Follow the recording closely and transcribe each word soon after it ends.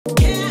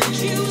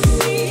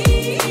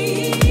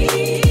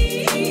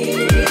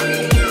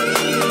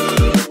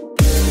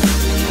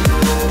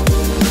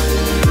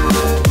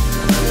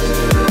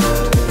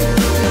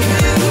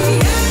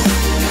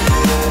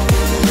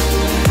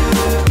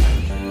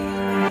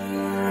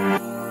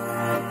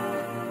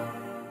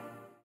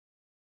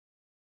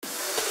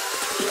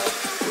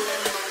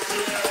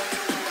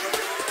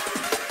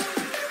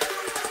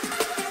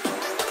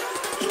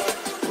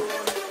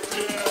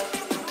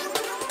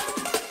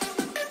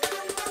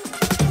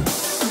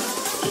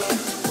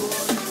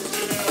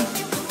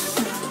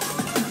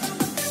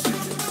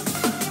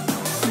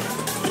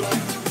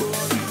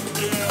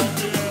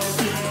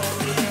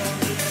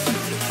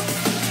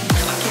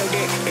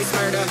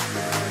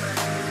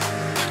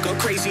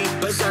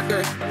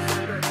berserker.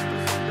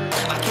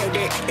 I killed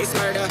it, it's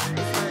murder.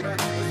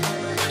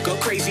 Go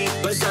crazy,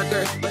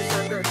 berserker. I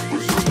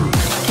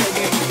killed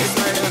it, it's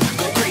murder.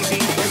 Go crazy,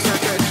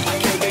 berserker. I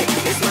killed it,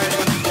 it's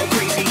murder. Go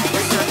crazy,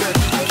 berserker.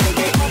 I killed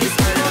it, it's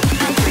murder.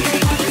 Go crazy,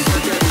 berserker.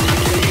 I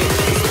killed it,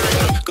 it's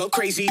murder. Go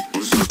crazy,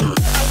 berserker.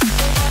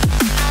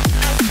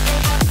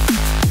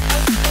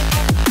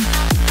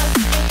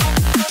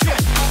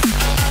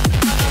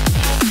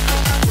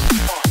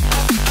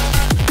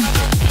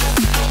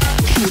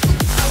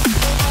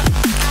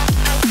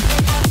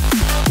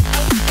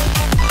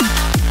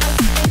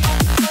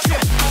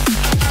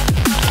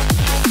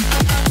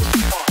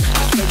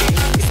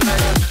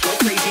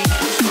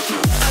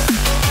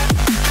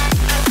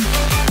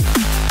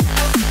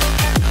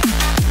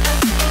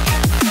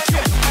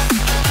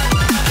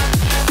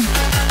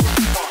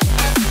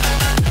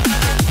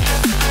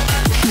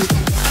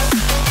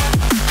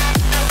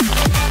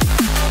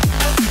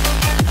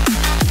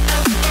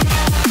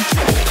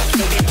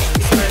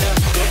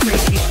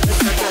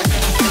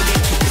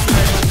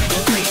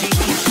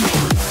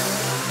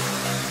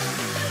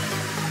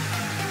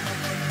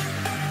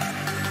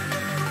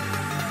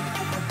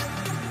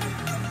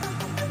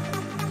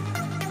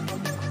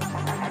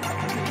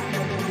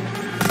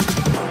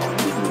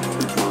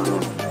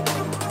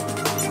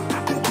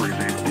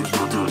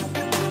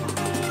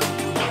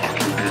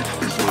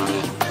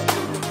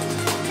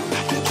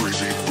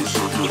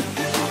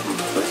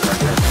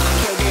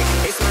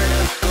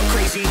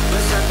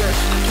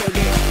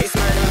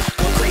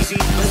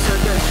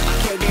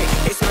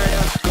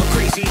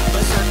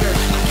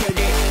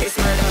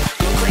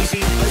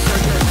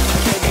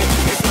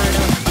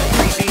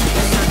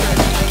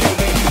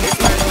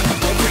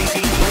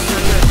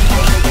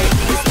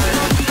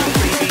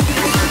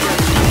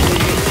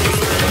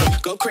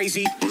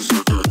 Crazy.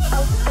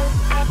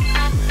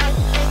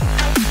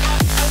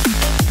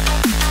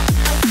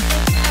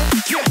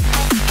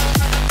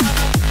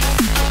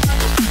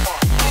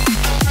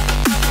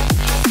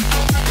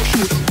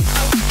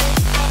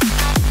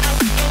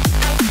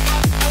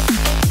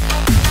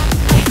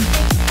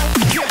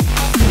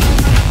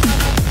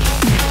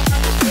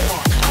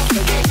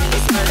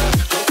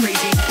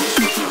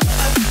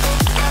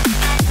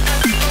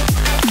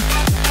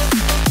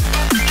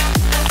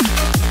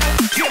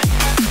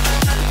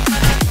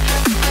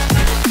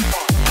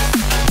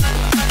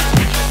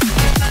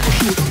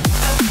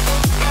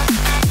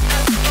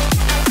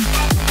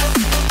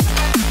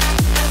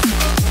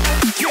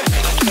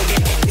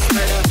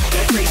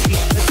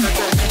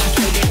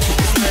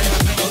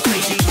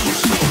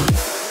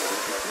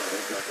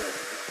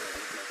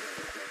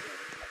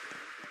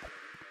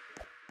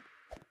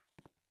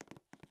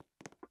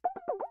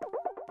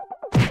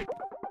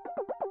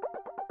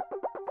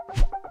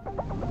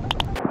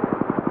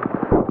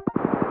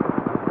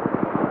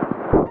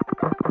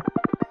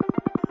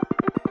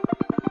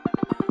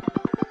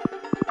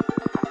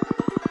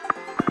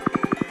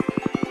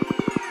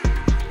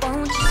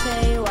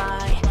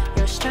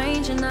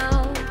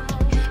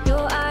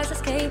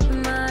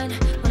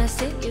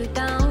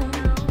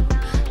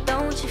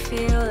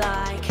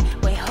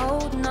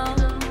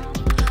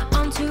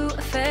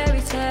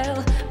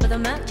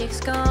 Magic's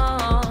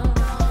gone.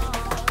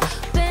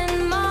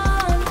 Been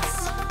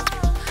months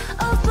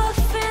of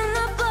bluffing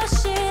the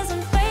blushes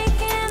and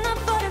faking the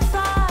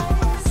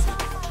butterflies.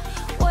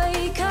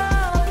 Wake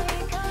up,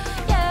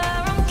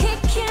 yeah, I'm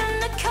kicking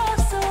the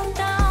castle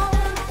down.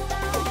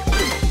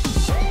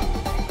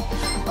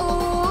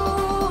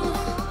 Ooh,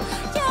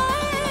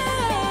 yeah,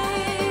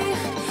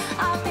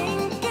 I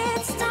think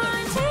it's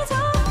time to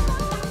talk.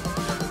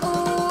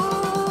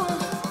 Ooh,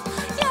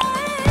 yeah,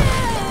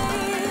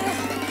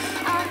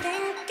 I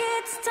think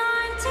it's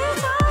time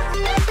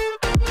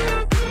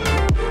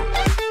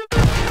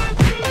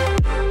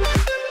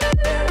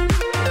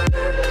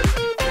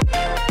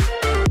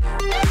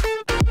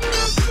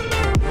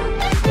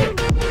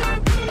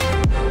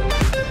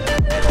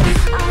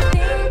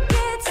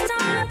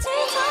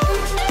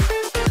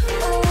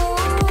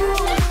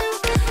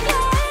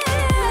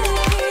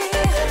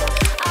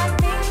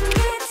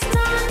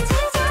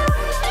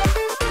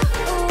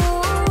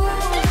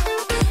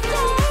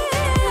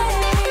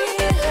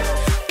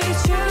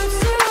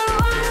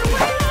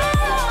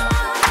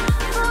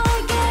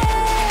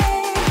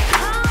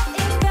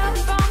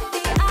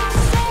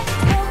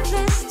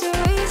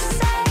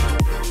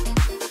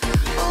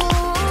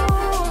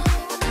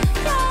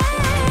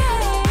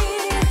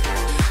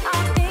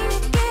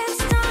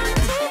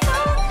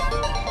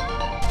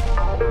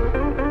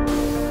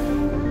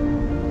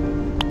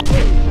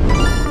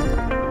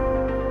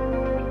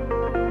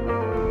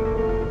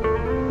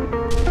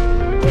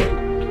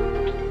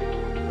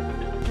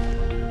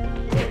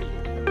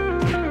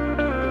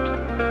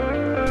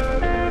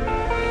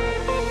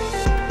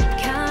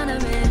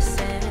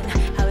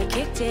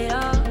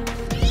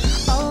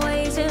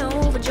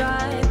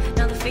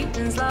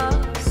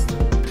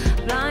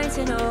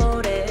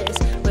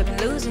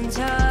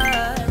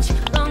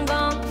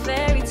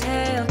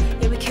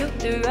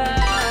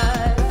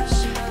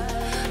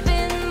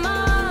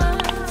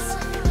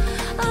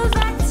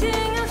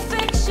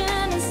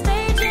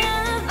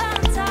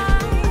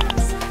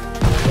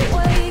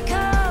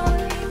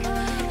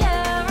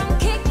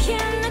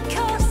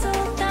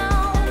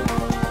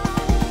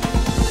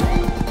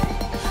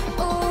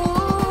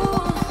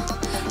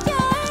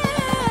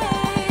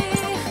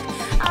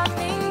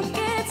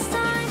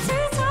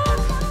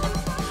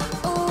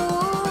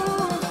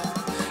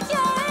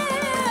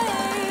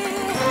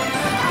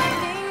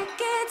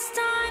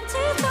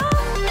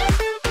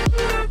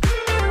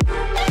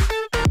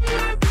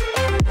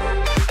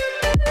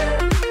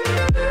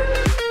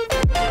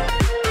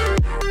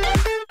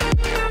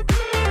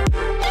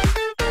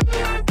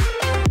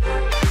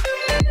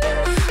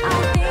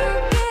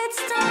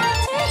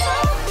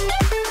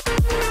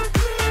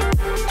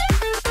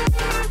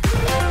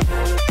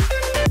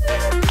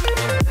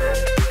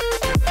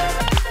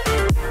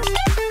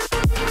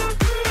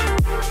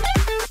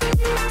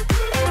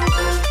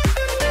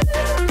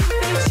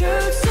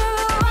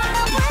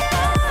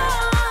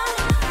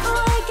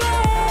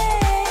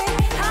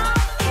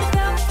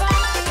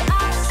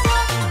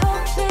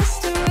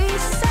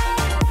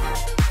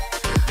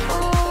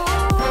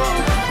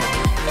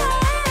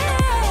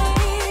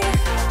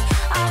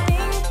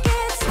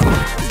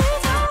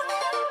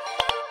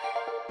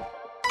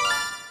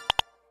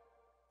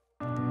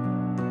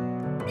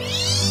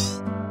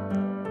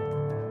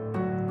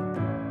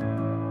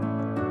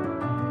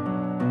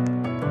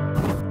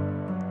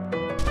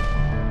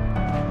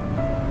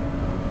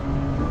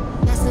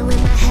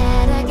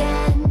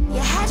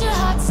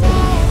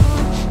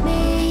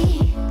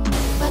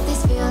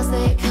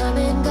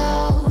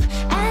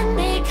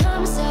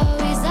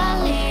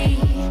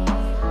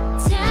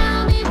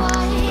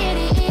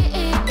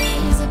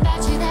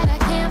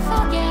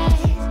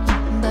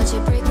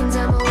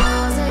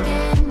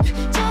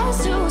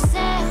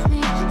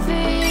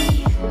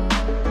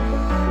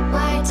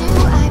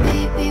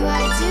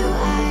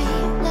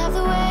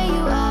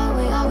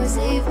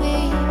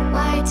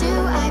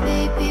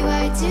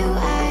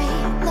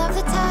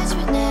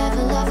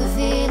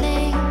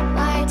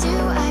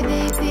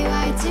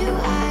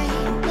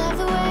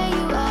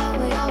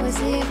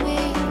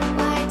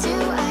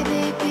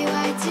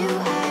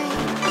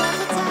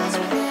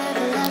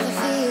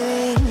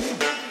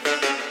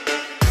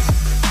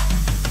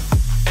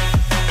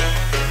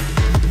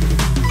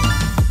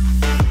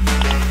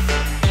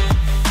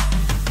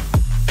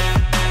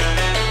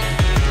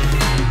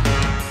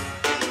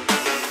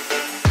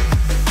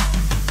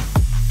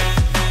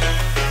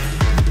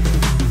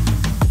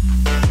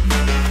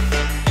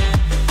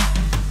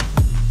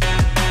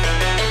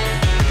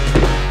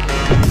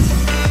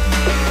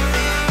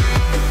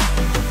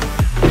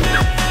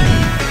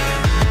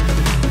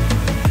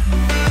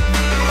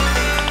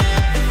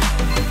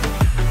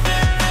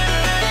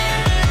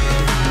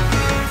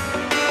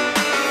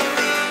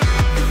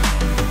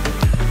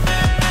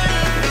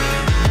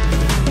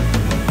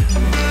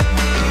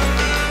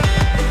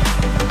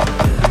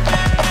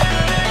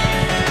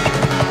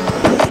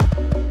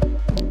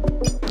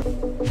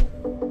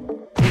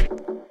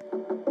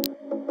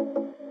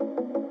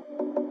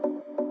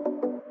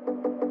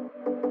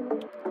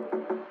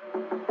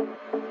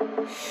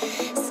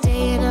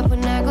Staying up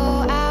when I go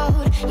out,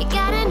 you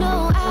gotta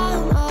know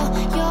I'm all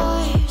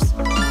yours.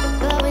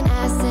 But when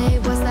I say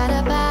what's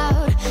that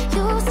about,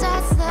 you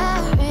start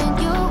slurring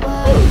your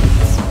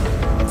words.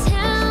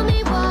 Tell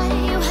me why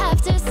you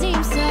have to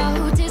seem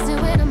so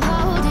distant when I'm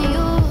holding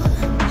you.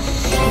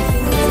 Your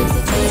fingertips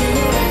are chasing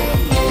away,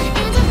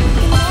 and I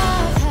fucking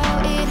love how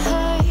it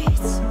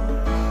hurts.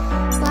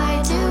 Why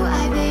do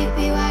I,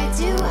 baby, why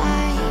do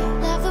I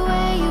love the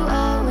way you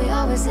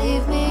always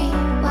leave me?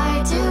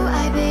 Why do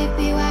I,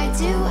 baby, why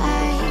do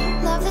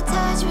I love the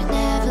touch but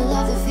never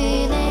love the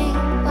feeling?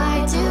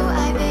 Why do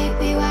I,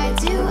 baby, why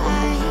do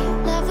I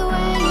love the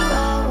way you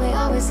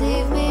always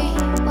leave me?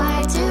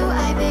 Why do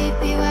I,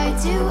 baby, why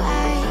do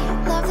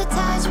I love the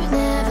touch but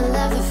never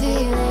love the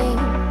feeling?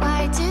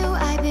 Why do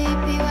I,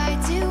 baby, why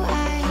do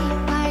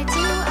why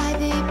do I,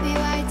 baby,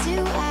 why do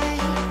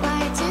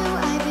why do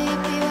I,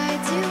 baby, why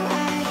do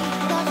I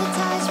love the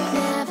touch but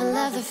never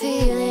love the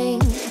feeling?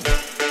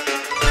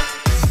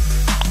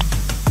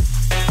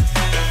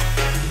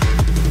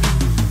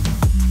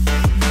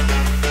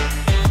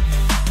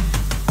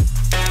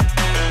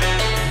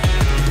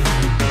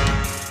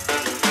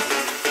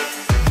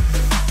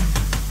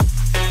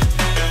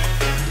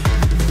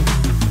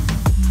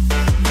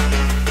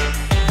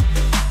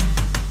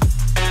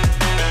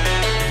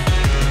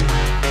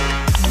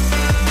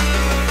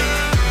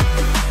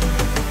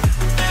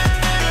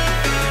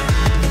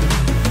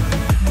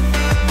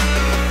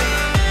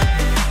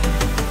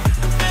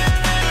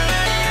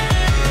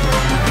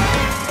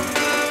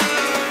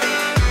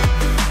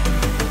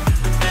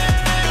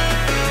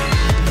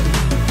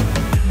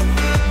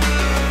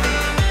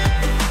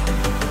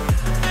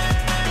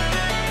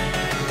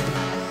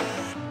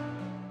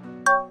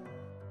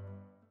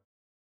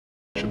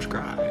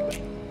 Subscribe.